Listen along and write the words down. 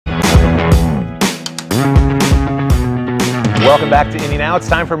Welcome back to Indy Now. It's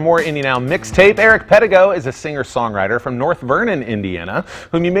time for more Indy Now Mixtape. Eric Pedigo is a singer-songwriter from North Vernon, Indiana,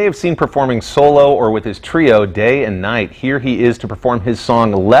 whom you may have seen performing solo or with his trio day and night. Here he is to perform his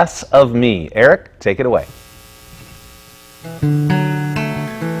song, Less of Me. Eric, take it away.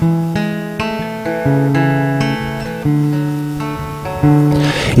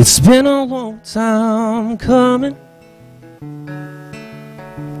 It's been a long time coming.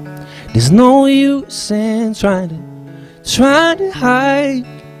 There's no use in trying to hide.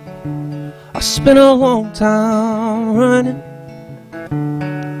 I spent a long time running.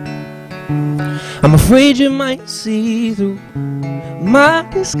 I'm afraid you might see through my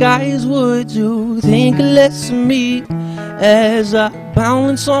disguise. Would you think less of me as I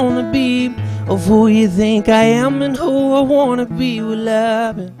balance on the beam of who you think I am and who I wanna be?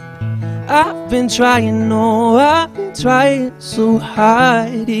 Well, I've been trying, no, I've been trying so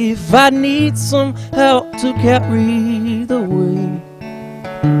hard. If I need some help to carry the weight,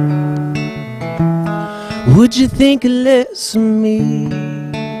 would you think less of me?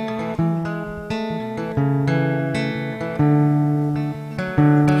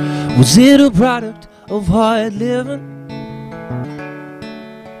 Was it a product of hard living?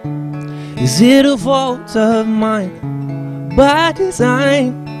 Is it a fault of mine by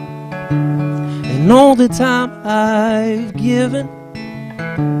design? And all the time I've given,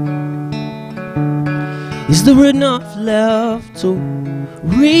 is there enough left to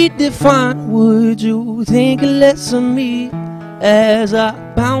redefine? Would you think less of me as I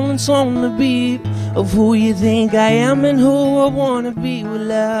balance on the beat of who you think I am and who I wanna be?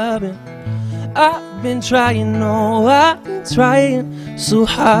 Well, I've been trying, no, I've been trying so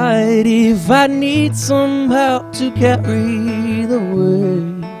hard. If I need some help to carry the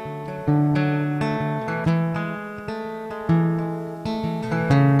weight,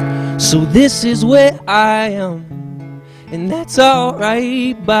 so this is where I am, and that's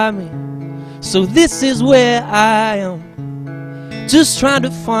alright by me. So this is where I am, just trying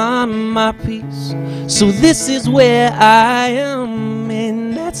to find my peace. So this is where I am,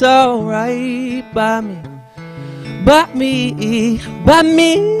 and that's alright by me. By me, by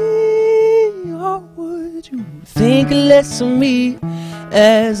me. Or would you think less of me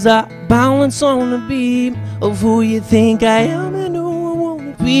as I balance on the beam of who you think I am and who I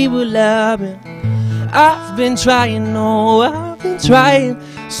wanna be? Well, I've been trying, no, I've been trying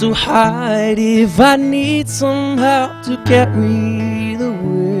so hard. If I need some help to carry the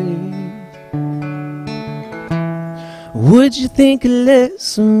weight, would you think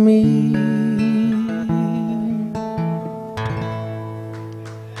less of me?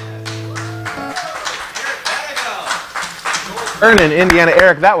 Vernon, Indiana.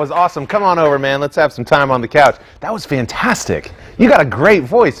 Eric, that was awesome. Come on over, man. Let's have some time on the couch. That was fantastic. You got a great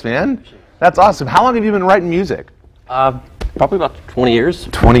voice, man. That's awesome. How long have you been writing music? Probably about 20 years.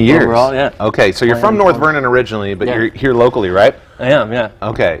 20 years? Overall, yeah. Okay, so you're from North Vernon originally, but you're here locally, right? I am, yeah.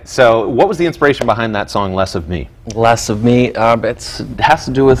 Okay, so what was the inspiration behind that song, Less of Me? Less of me, it has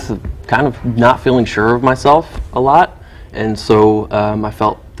to do with kind of not feeling sure of myself a lot. And so I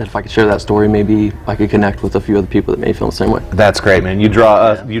felt that if I could share that story, maybe I could connect with a few other people that may feel the same way. That's great, man. You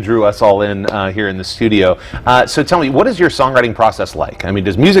drew us all in here in the studio. So tell me, what is your songwriting process like? I mean,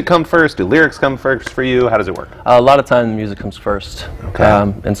 does music come first? Do lyrics come first for you? How does it work? A lot of time the music comes first. Okay.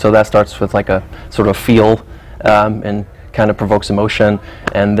 And so that starts with like a sort of feel and kind of provokes emotion.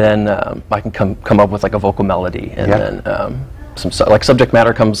 And then I can come up with like a vocal melody. And then like subject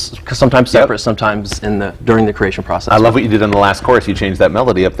matter comes sometimes separate, sometimes during the creation process. I love what you did in the last chorus. You changed that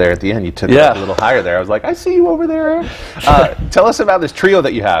melody up there at the end. You took it up a little higher there. I was like, I see you over there. Tell us about this trio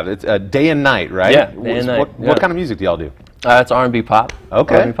that you have. It's day and night, right? Yeah, day and night. What kind of music do y'all do? It's R&B pop.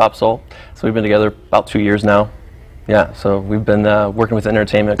 Okay. R&B pop soul. So we've been together about 2 years now. Yeah. So we've been working with an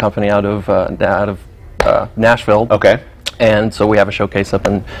entertainment company out of Nashville. Okay. And so we have a showcase up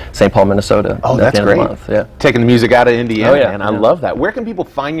in St. Paul, Minnesota. Oh, that's great. Yeah. Taking the music out of Indiana, man. I Yeah. love that. Where can people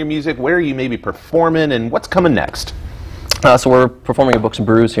find your music? Where are you maybe performing, and what's coming next? So we're performing at Books and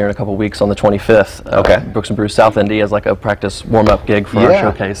Brews here in a couple weeks on the 25th. Okay. Books and Brews South Indy as like a practice warm-up gig for our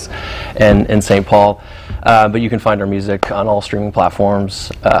showcase in St. Paul. But you can find our music on all streaming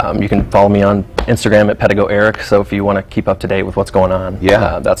platforms. You can follow me on Instagram at Pedigo Eric. So if you want to keep up to date with what's going on,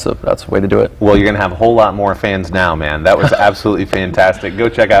 that's a way to do it. Well, you're going to have a whole lot more fans now, man. That was absolutely fantastic. Go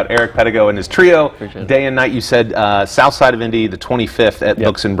check out Eric Pedigo and his trio. Day and night. You said south side of Indy, the 25th at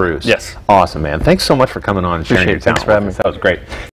Books and Brews. Yes. Awesome, man. Thanks so much for coming on and sharing your talent. Thanks for having me. That was great.